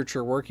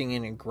researcher working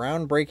in a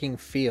groundbreaking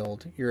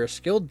field. You're a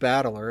skilled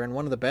battler and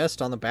one of the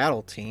best on the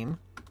battle team.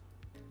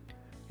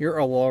 You're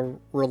a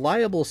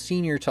reliable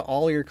senior to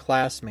all your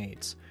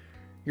classmates.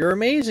 You're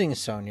amazing,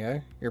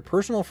 Sonia. You're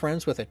personal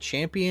friends with a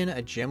champion,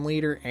 a gym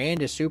leader,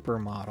 and a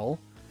supermodel.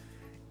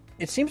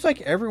 It seems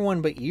like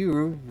everyone but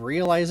you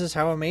realizes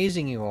how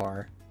amazing you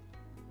are.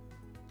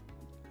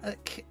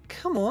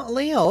 Come on,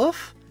 lay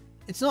off.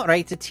 It's not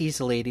right to tease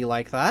a lady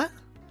like that.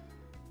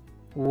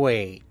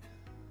 Wait.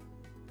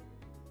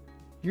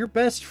 Your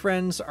best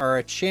friends are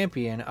a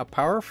champion, a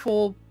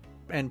powerful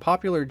and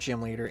popular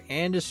gym leader,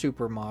 and a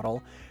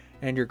supermodel,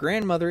 and your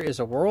grandmother is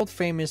a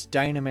world-famous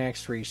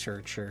Dynamax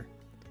researcher.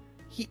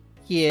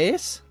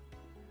 Yes?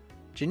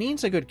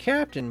 Janine's a good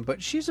captain,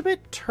 but she's a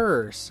bit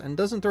terse and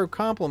doesn't throw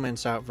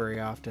compliments out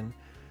very often.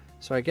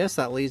 So I guess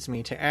that leads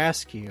me to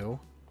ask you,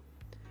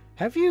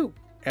 have you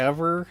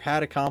ever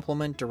had a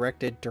compliment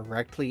directed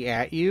directly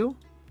at you?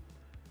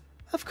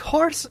 Of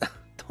course.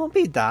 Don't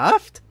be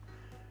daft.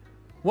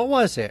 What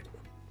was it?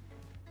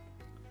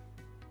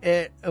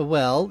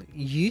 Well,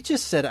 you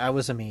just said I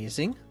was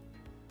amazing.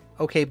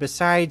 Okay,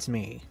 besides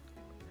me.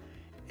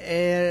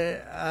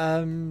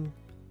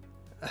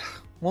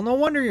 Well, no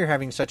wonder you're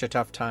having such a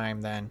tough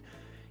time, then.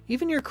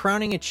 Even your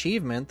crowning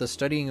achievement, the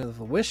studying of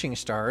the wishing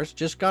stars,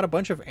 just got a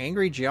bunch of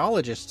angry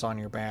geologists on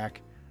your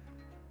back.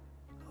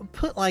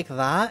 Put like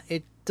that,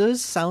 it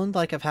does sound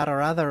like I've had a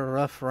rather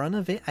rough run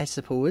of it, I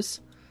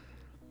suppose.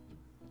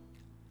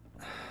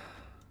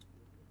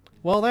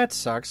 Well, that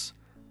sucks,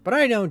 but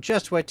I know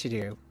just what to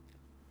do.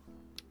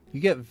 You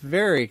get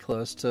very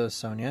close to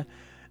Sonia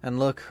and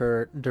look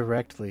her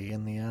directly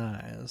in the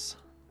eyes.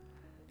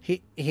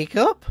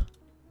 Hiccup?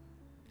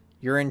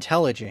 You're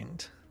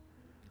intelligent.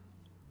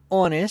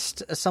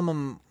 Honest, some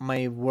of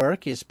my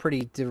work is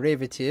pretty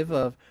derivative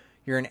of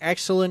you're an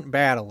excellent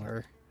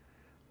battler.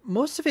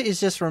 Most of it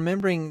is just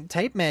remembering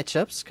type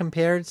matchups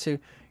compared to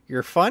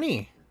you're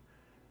funny.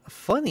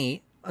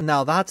 Funny?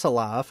 Now that's a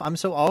laugh. I'm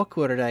so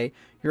awkward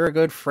you're a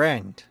good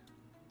friend.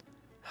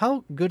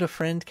 How good a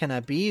friend can I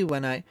be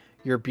when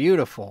you're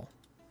beautiful?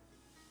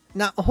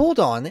 Now hold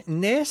on.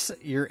 Ness,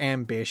 you're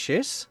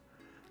ambitious.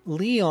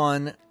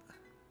 Leon...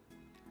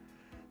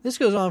 This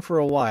goes on for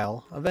a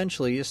while.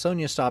 Eventually,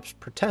 Sonia stops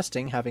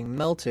protesting, having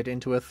melted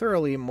into a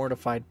thoroughly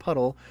mortified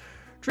puddle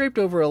draped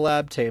over a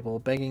lab table,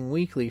 begging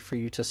weakly for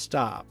you to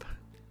stop.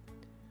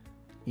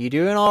 You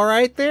doing all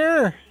right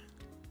there?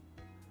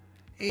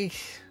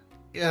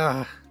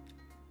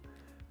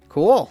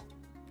 Cool.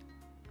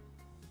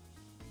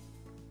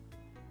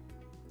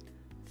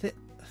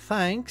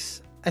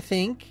 Thanks. I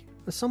think,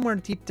 somewhere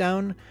deep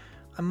down,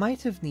 I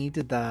might have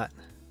needed that.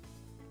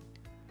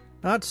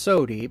 Not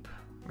so deep.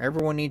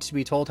 Everyone needs to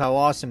be told how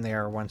awesome they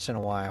are once in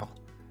a while.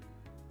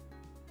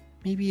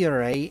 Maybe you're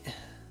right.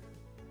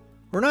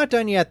 We're not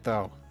done yet,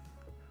 though.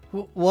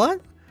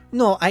 What?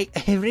 No, I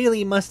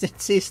really must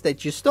insist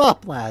that you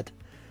stop, lad.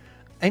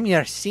 I'm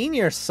your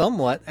senior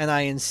somewhat, and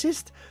I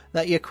insist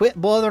that you quit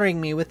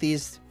bothering me with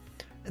these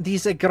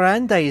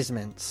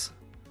aggrandizements.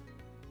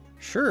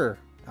 Sure,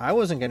 I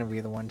wasn't going to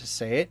be the one to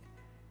say it.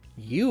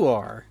 You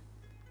are.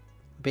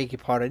 Beg your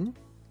pardon?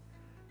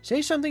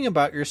 Say something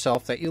about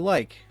yourself that you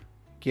like.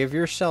 Give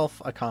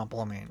yourself a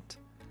compliment.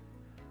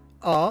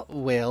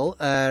 Well,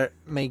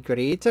 my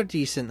grades are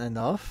decent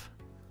enough.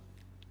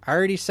 I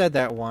already said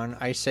that one.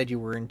 I said you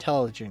were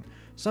intelligent.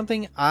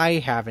 Something I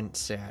haven't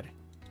said.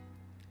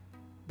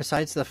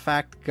 Besides the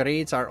fact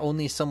grades are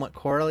only somewhat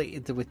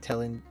correlated with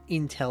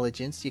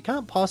intelligence, you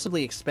can't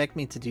possibly expect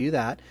me to do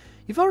that.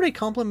 You've already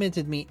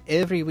complimented me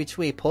every which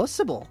way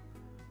possible.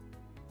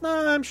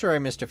 No, I'm sure I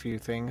missed a few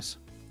things.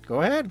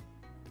 Go ahead.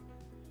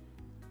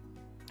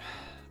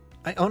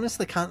 I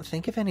honestly can't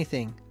think of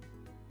anything.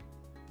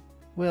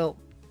 Well,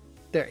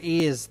 there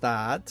is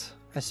that.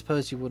 I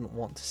suppose you wouldn't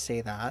want to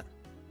say that.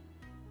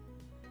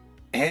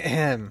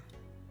 Ahem.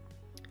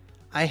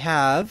 I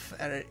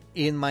have,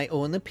 in my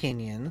own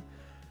opinion,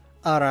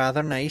 a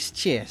rather nice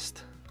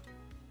chest.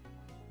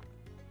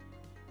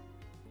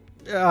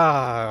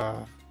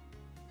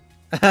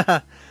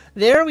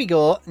 There we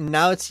go.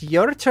 Now it's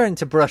your turn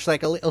to brush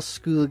like a little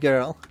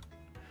schoolgirl.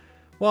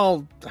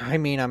 Well, I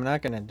mean, I'm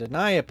not going to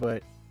deny it,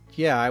 but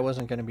yeah, I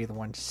wasn't going to be the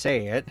one to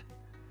say it.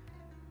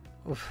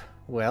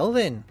 Well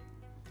then,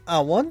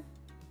 I won.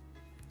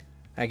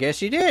 I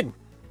guess you did.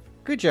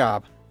 Good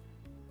job.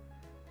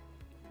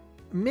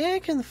 May I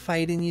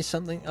confide in you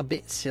something a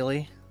bit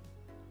silly?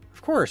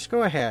 Of course,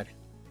 go ahead.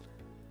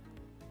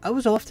 I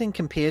was often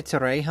compared to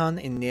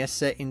Raihan and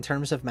Nessa in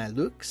terms of my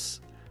looks.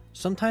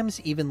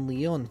 Sometimes even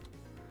Leon.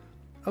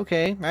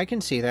 Okay, I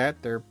can see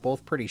that. They're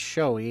both pretty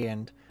showy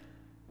and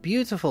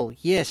beautiful.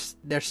 Yes,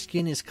 their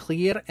skin is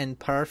clear and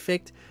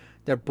perfect.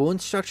 Their bone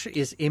structure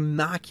is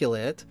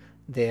immaculate.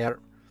 They're,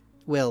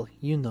 well,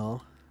 you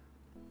know.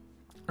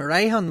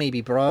 Raihan may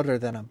be broader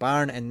than a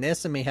barn, and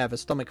Nessa may have a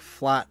stomach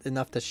flat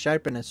enough to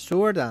sharpen a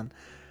sword on.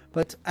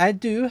 But I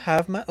do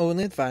have my own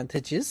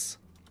advantages.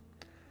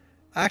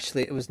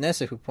 Actually, it was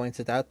Nessa who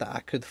pointed out that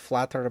I could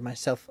flatter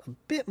myself a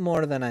bit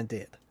more than I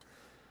did.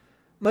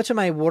 Much of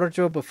my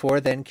wardrobe before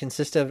then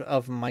consisted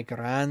of my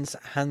grand's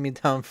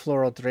hand-me-down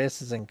floral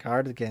dresses and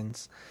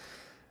cardigans.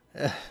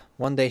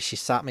 One day she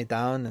sat me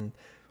down and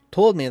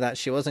told me that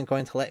she wasn't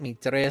going to let me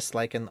dress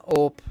like an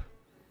ope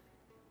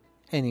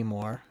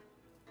anymore.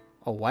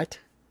 A what?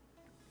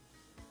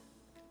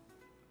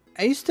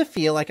 I used to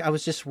feel like I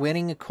was just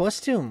wearing a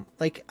costume,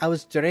 like I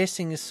was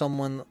dressing as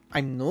someone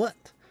I'm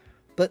not.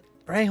 But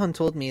Raihan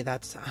told me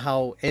that's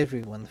how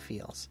everyone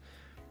feels.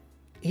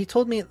 He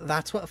told me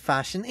that's what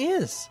fashion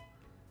is.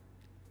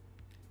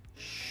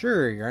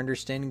 Sure, your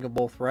understanding of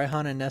both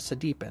Raihan and Nessa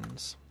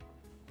deepens.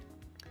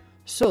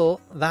 So,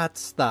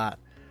 that's that,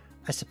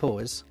 I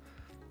suppose.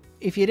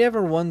 If you'd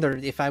ever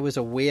wondered if I was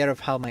aware of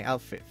how my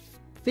outfit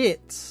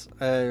fits,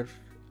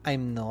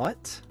 I'm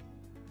not.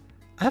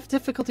 I have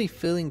difficulty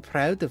feeling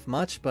proud of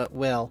much, but,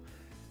 well,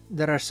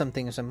 there are some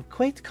things I'm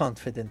quite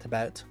confident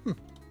about.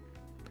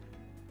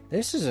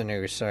 This is a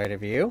new side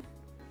of you.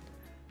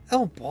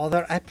 Oh,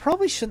 bother, I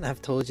probably shouldn't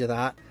have told you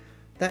that.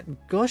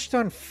 That gosh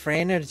darn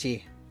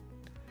phrenergy.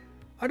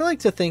 I'd like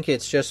to think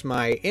it's just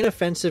my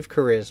inoffensive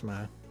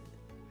charisma.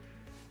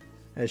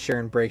 As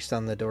Sharon breaks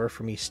down the door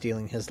for me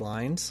stealing his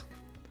lines.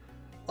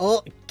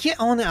 Oh, get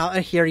on out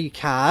of here, you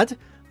cad.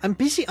 I'm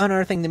busy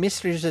unearthing the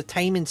mysteries of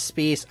time and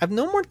space. I've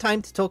no more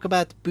time to talk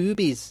about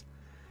boobies.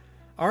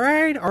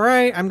 Alright,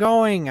 I'm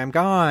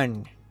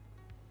gone.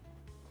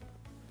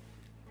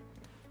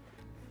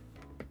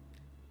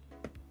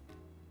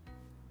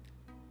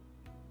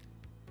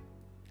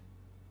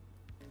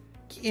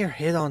 Get your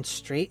head on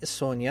straight,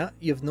 Sonia.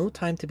 You've no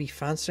time to be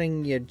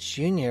fancying your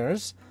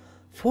juniors.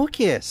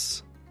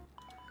 Focus.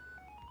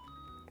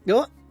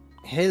 Oh,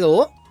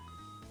 hello.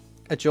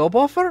 A job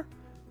offer?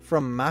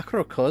 From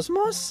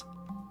Macrocosmos?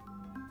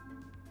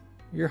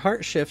 Your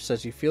heart shifts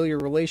as you feel your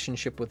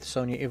relationship with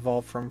Sonia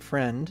evolve from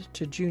friend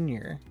to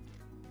junior.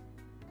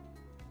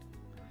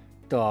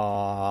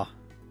 Duh.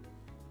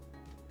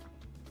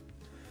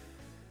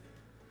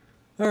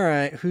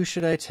 Alright, who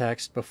should I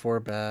text before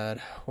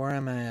bed? Where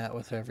am I at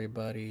with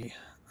everybody?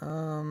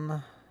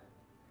 Oh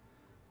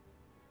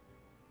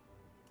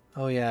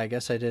yeah, I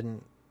guess I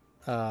didn't,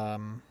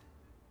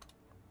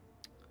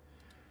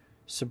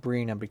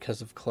 Sabrina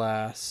because of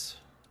class.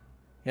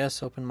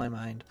 Yes, open my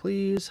mind,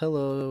 please.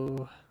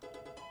 Hello.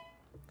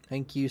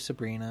 Thank you,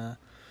 Sabrina.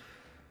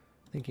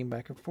 Thinking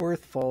back and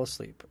forth, fall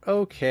asleep.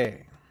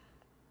 Okay.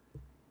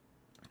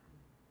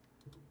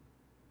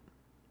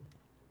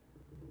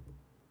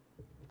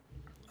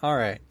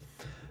 Alright.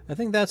 I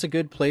think that's a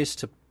good place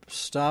to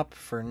stop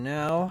for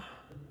now.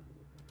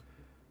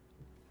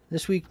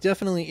 This week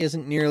definitely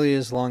isn't nearly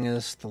as long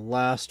as the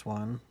last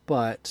one,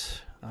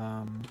 but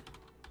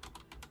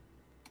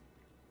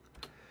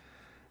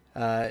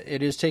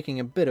it is taking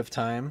a bit of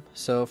time.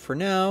 So for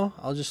now,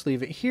 I'll just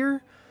leave it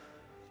here.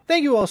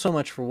 Thank you all so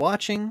much for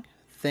watching.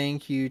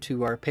 Thank you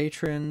to our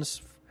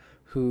patrons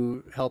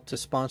who helped to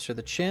sponsor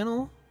the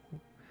channel.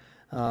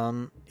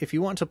 If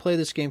you want to play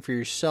this game for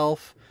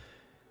yourself,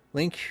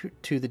 link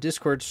to the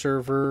Discord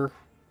server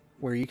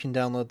where you can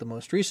download the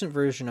most recent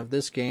version of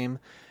this game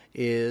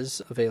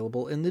is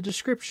available in the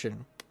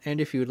description. And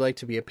if you would like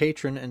to be a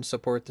patron and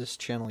support this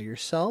channel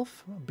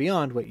yourself,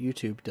 beyond what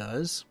YouTube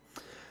does,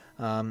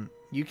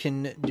 you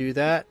can do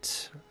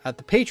that at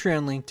the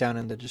Patreon link down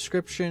in the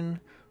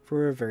description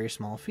for a very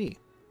small fee.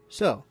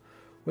 So,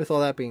 with all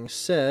that being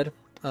said,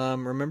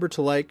 remember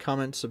to like,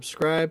 comment,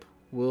 subscribe.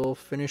 We'll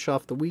finish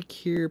off the week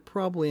here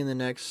probably in the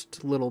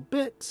next little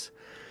bit.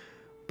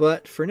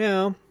 But for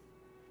now,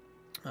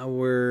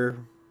 we're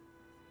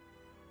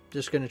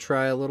just going to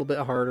try a little bit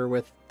harder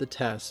with the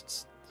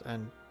tests,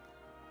 and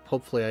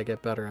hopefully I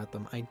get better at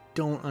them. I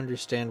don't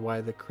understand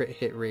why the crit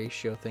hit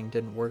ratio thing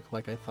didn't work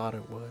like I thought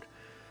it would.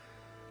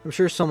 I'm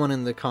sure someone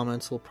in the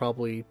comments will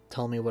probably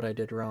tell me what I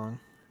did wrong.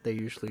 They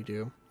usually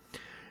do.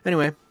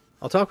 Anyway,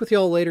 I'll talk with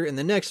y'all later in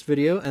the next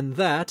video, and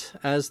that,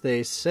 as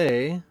they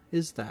say,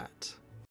 is that.